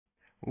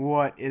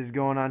What is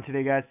going on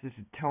today, guys? This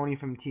is Tony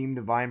from Team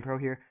Divine Pro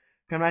here,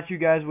 coming at you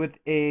guys with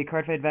a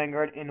Cardfight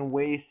Vanguard and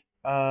Waste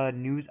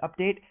news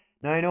update.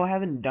 Now, I know I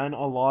haven't done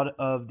a lot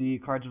of the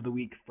cards of the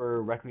week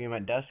for Requiem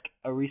at Dusk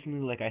recently,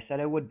 like I said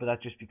I would, but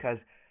that's just because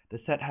the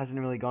set hasn't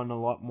really gotten a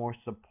lot more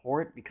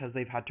support because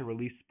they've had to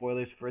release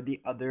spoilers for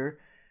the other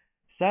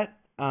set,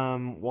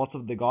 Waltz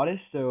of the Goddess.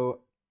 So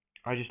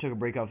I just took a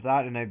break off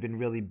that, and I've been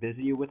really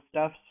busy with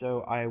stuff.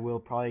 So I will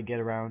probably get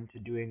around to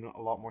doing a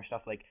lot more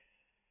stuff like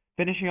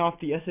finishing off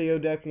the SAO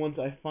deck once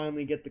I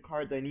finally get the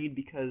cards I need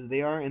because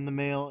they are in the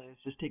mail and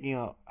it's just taking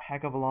a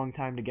heck of a long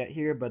time to get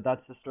here, but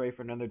that's the story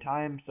for another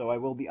time. So I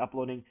will be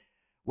uploading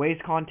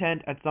Waze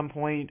content at some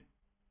point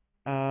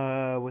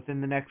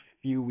within the next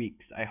few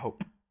weeks, I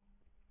hope.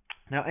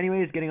 Now,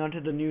 anyways, getting on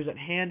to the news at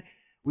hand,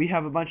 we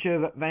have a bunch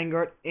of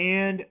Vanguard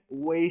and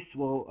Waste,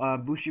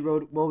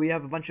 Bushiroad. Well, we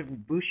have a bunch of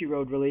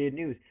Bushiroad related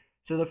news.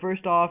 So the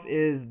first off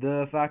is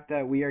the fact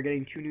that we are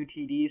getting two new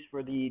TDs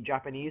for the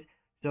Japanese.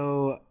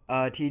 So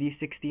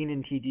TD16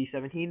 and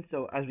TD17.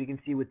 So as we can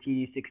see with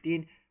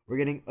TD16, we're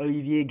getting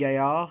Olivier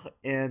Gaillard,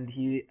 and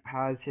he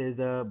has his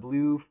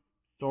blue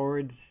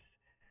swords,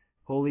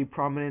 Holy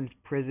Prominence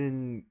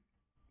Prison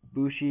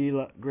Bushi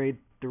grade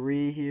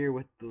 3 here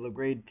with the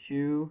grade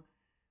 2,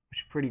 which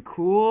is pretty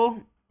cool.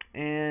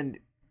 And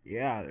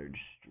yeah, they're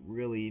just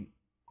really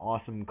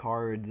awesome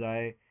cards.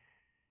 They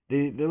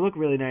look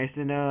really nice,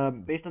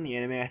 and based on the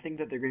anime, I think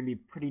that they're going to be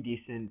pretty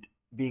decent.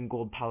 Being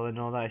gold paladin and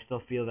all that, I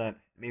still feel that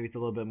maybe it's a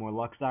little bit more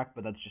luck sack,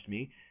 but that's just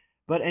me.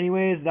 But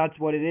anyways, that's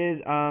what it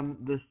is.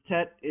 The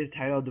set is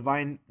titled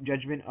Divine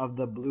Judgment of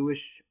the Bluish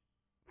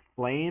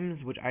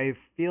Flames, which I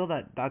feel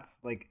that that's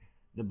like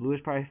the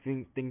bluish part. I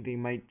think they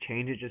might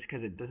change it just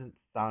because it doesn't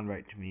sound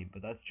right to me,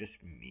 but that's just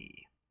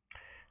me.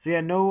 So yeah,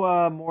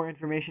 no more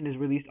information is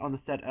released on the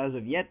set as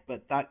of yet,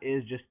 but that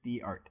is just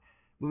the art.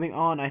 Moving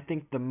on, I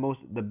think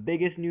the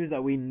biggest news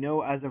that we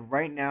know as of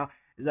right now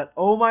is that,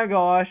 oh my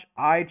gosh,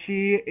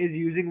 Aichi is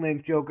using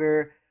Link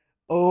Joker.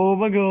 Oh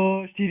my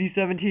gosh,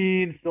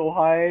 TD17, so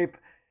hype.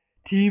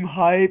 Team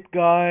hype,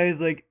 guys.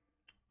 Like,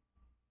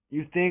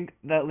 you think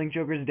that Link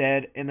Joker's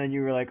dead, and then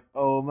you were like,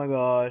 oh my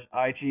gosh,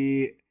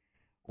 Aichi,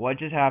 what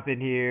just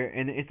happened here?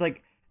 And it's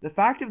like, the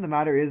fact of the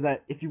matter is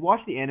that if you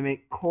watch the anime,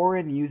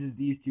 Korin uses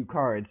these two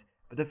cards,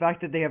 but the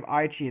fact that they have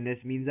Aichi in this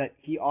means that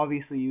he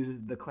obviously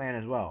uses the clan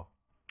as well.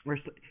 Or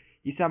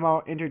he's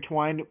somehow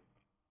intertwined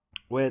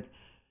with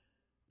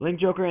Link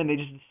Joker, and they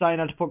just decided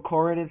not to put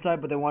Korin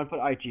inside, but they want to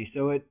put Aichi.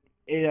 So it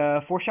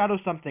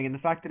foreshadows something, and the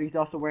fact that he's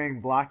also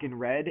wearing black and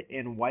red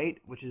and white,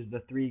 which is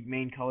the three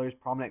main colors,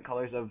 prominent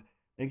colors of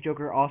Link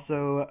Joker,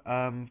 also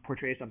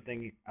portrays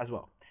something as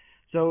well.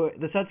 So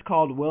the set's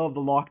called Will of the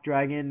Lock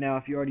Dragon. Now,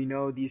 if you already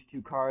know, these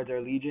two cards are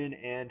Legion,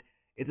 and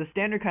it's a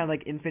standard kind of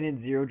like Infinite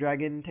Zero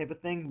Dragon type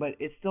of thing, but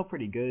it's still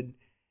pretty good.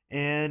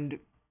 And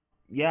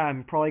yeah,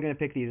 I'm probably gonna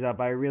pick these up.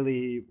 I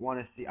really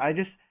want to see. I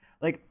just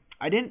like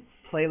I didn't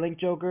play Link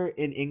Joker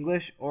in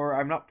English, or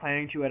I'm not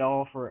planning to at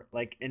all for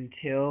like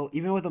until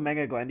even with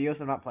Omega Glendios,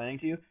 I'm not planning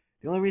to.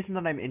 The only reason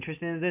that I'm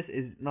interested in this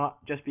is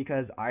not just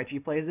because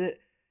Aichi plays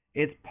it.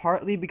 It's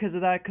partly because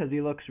of that, because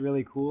he looks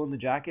really cool in the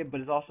jacket,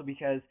 but it's also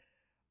because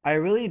I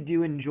really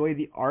do enjoy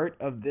the art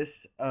of this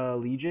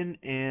Legion,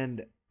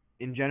 and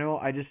in general,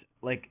 I just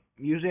like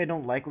usually I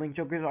don't like Link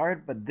Joker's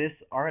art, but this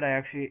art I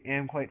actually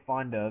am quite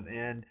fond of,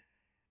 and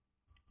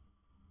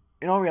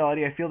in all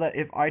reality, I feel that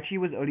if Aichi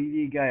was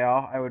Olivier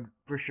Gaillard, I would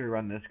for sure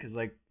run this because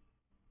wait,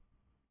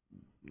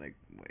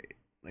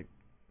 like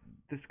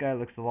this guy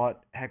looks a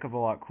heck of a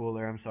lot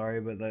cooler. I'm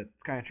sorry, but that's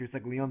kind of true. It's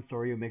like Leon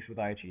Soryu mixed with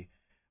Aichi.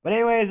 But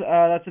anyways,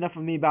 that's enough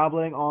of me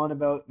babbling on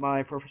about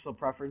my personal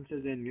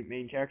preferences and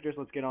main characters.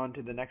 Let's get on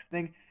to the next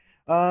thing.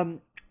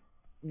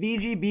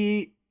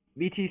 VGB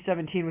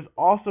BT17 was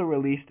also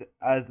released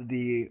as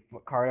the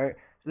card art.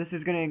 So this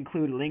is going to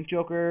include Link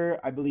Joker,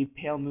 I believe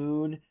Pale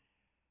Moon,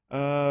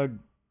 uh,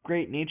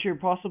 Great Nature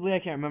possibly. I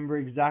can't remember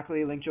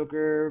exactly. Link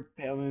Joker,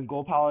 Pale Moon,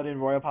 Gold Paladin,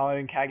 Royal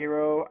Paladin,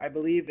 Kagero, I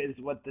believe is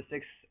what the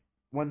six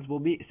clans will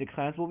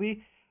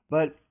be.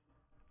 But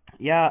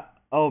yeah,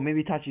 oh,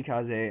 maybe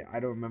Tachikaze. I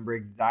don't remember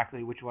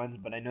exactly which ones,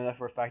 but I know that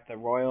for a fact that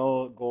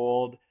Royal,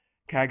 Gold,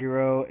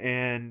 Kagero,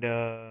 and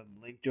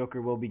Link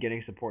Joker will be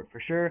getting support for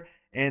sure.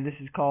 And this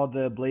is called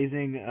the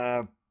Blazing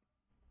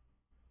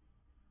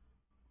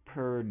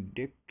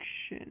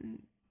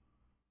Prediction,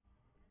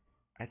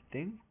 I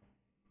think.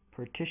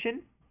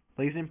 Partition?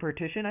 Blazing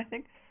Partition, I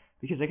think.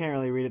 Because I can't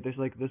really read it. There's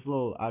like this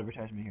little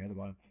advertisement here at the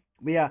bottom.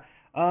 But yeah,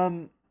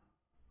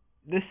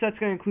 this set's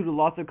going to include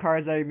lots of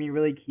cards that are going to be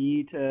really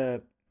key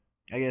to,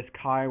 I guess,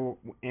 Kai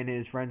and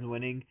his friends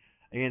winning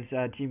against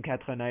Team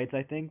Quatre Knights,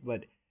 I think.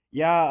 But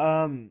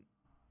yeah,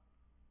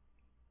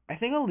 I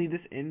think I'll leave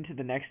this into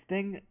the next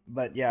thing.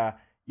 But yeah,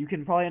 you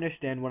can probably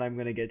understand what I'm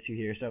going to get to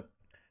here. So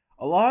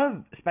a lot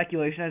of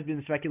speculation has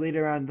been speculated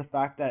around the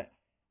fact that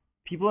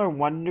people are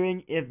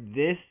wondering if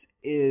this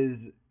is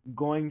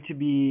going to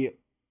be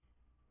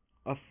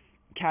a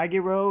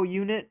Kagero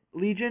unit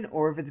Legion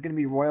or if it's going to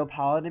be Royal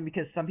Paladin,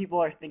 because some people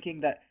are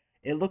thinking that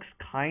it looks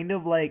kind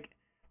of like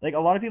a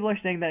lot of people are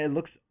saying that it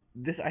looks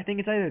this, I think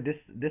it's either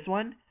this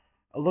one.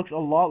 It looks a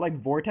lot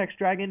like Vortex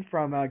Dragon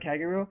from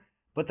Kagero,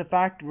 but the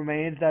fact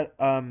remains that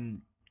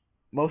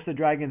most of the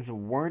dragons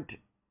weren't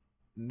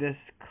this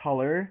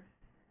color,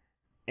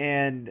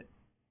 and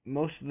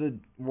most of the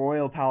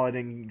royal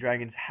paladin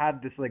dragons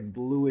had this like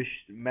bluish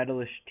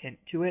metalish tint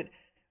to it,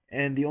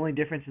 and the only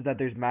difference is that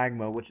there's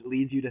magma, which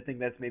leads you to think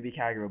that's maybe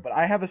Kagero. But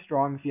I have a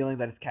strong feeling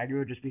that it's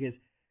Kagero just because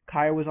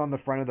Kai was on the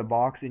front of the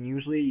box, and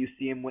usually you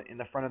see him in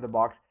the front of the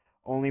box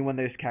only when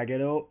there's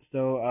Kagero.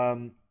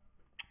 So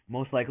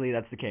most likely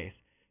that's the case.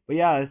 But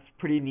yeah, it's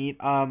pretty neat.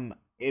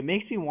 It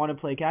makes me want to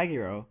play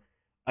Kagero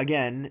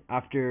again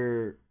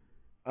after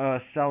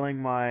selling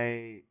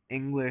my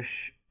English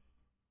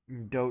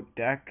Dote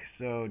deck,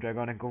 so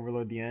Dragonic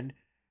Overload the end.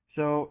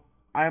 So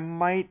I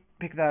might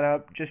pick that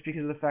up just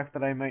because of the fact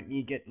that I might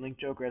need to get Link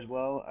Joker as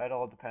well. It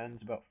all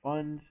depends about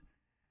funds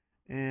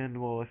and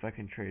well if I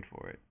can trade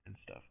for it and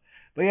stuff.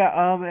 But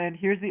yeah, and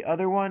here's the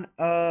other one.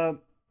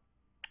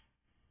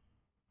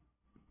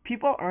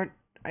 People aren't.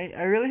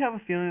 I really have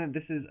a feeling that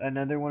this is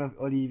another one of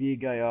Olivier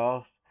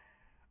Gaillard's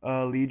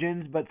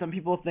legions, but some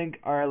people think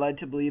are led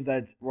to believe that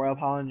it's Royal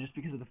Paladin just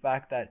because of the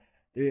fact that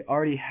they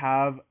already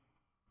have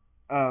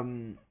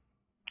um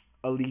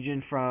a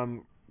legion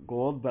from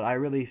gold, but I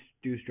really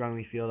do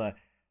strongly feel that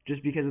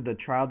just because of the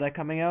trial deck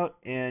coming out,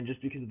 and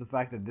just because of the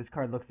fact that this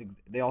card looks,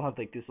 they all have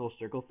like this little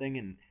circle thing,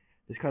 and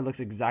this card looks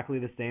exactly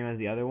the same as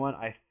the other one.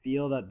 I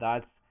feel that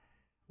that's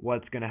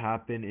what's gonna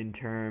happen in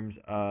terms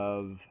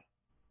of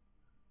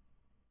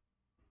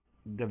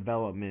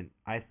development.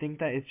 I think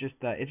that it's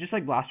just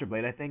like Blaster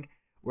Blade. I think,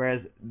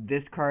 whereas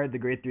this card, the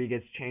grade 3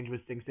 gets changed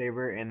with Sting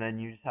Saber, and then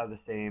you just have the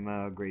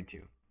same grade 2.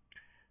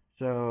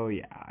 So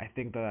yeah, I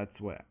think that that's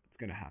what's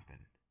gonna happen.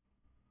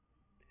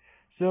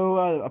 So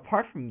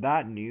apart from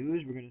that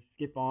news, we're gonna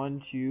skip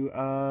on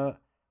to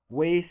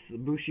Waste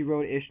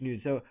Bushiroad-ish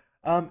news. So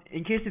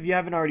in case if you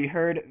haven't already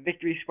heard,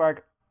 Victory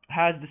Spark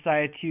has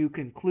decided to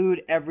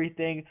conclude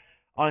everything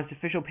on its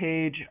official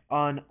page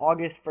on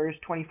August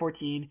 1st,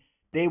 2014.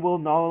 They will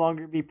no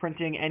longer be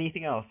printing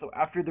anything else. So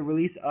after the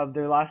release of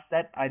their last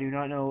set, I do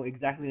not know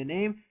exactly the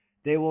name,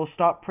 they will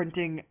stop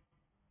printing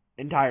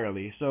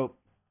entirely. So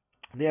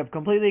they have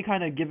completely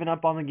kind of given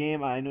up on the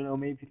game. I don't know,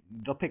 maybe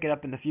they'll pick it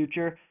up in the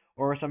future,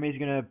 or somebody's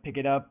gonna pick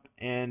it up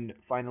and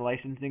find the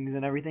licensings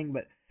and everything.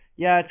 But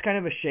yeah, it's kind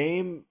of a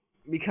shame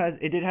because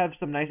it did have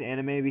some nice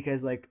anime.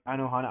 Because like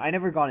Anohana, I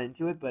never got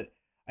into it, but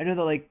I know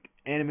that like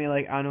anime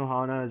like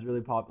Anohana is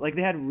really popular. Like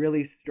they had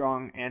really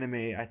strong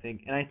anime, I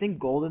think, and I think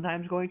Golden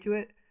Time's going to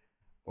it,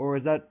 or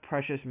is that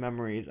Precious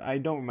Memories? I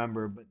don't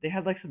remember, but they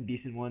had like some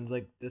decent ones,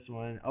 like this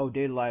one. Oh,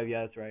 Date Alive,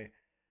 yeah, that's right.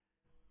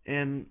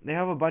 And they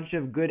have a bunch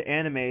of good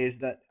animes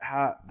that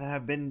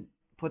have been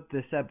put to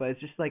the set, but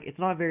it's just like it's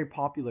not a very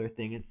popular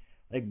thing. It's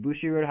like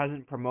Bushiroad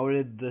hasn't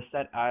promoted the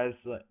set as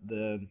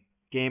the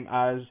game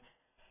as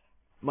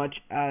much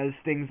as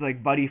things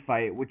like Buddy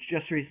Fight, which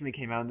just recently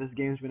came out. This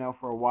game's been out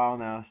for a while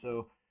now,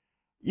 so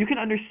you can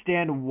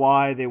understand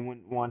why they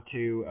wouldn't want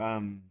to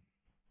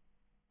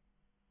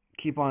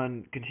keep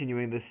on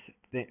continuing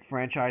this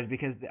franchise,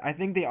 because I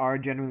think they are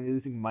generally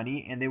losing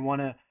money, and they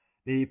want to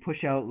they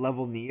push out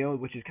Level Neo,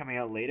 which is coming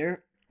out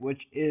later, which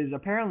is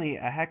apparently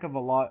a heck of a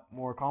lot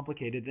more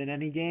complicated than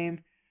any game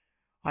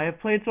I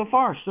have played so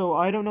far. So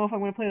I don't know if I'm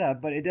going to play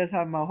that, but it does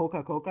have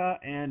Mahoka Koka,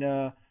 and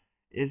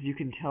as you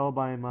can tell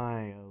by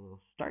my little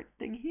start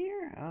thing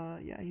here,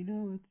 yeah, you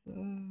know, it's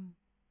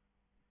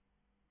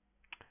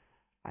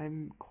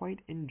I'm quite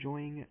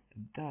enjoying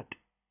that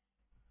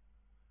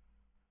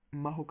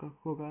Mahoka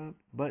Koga.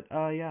 But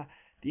yeah,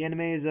 the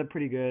anime is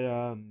pretty good.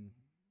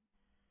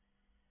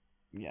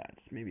 Yeah,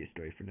 it's maybe a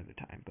story for another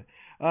time. But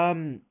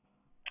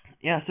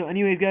yeah. So,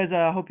 anyways, guys,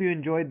 I hope you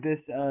enjoyed this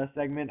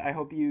segment. I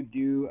hope you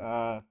do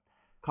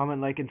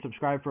comment, like, and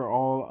subscribe for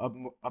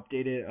all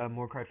updated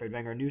more Cardfight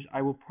Vanguard news.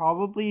 I will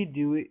probably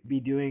be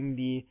doing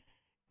the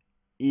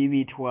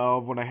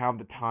EV12 when I have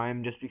the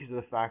time, just because of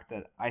the fact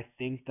that I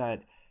think that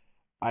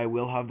I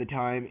will have the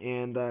time,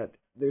 and that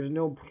there's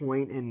no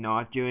point in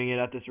not doing it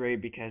at this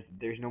rate because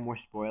there's no more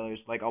spoilers.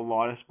 Like a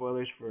lot of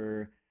spoilers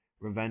for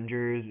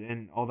Revengers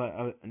and all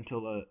that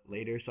until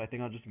later. So I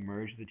think I'll just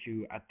merge the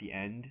two at the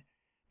end.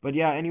 But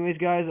yeah, anyways,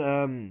 guys,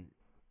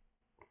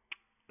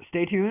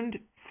 stay tuned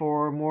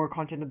for more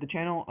content of the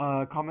channel.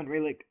 Comment,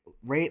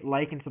 rate,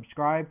 like, and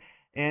subscribe.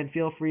 And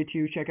feel free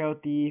to check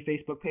out the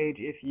Facebook page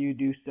if you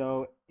do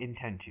so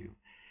intend to.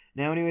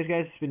 Now, anyways,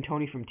 guys, it's been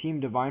Tony from Team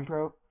Divine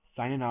Pro,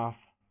 signing off.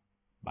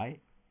 Bye.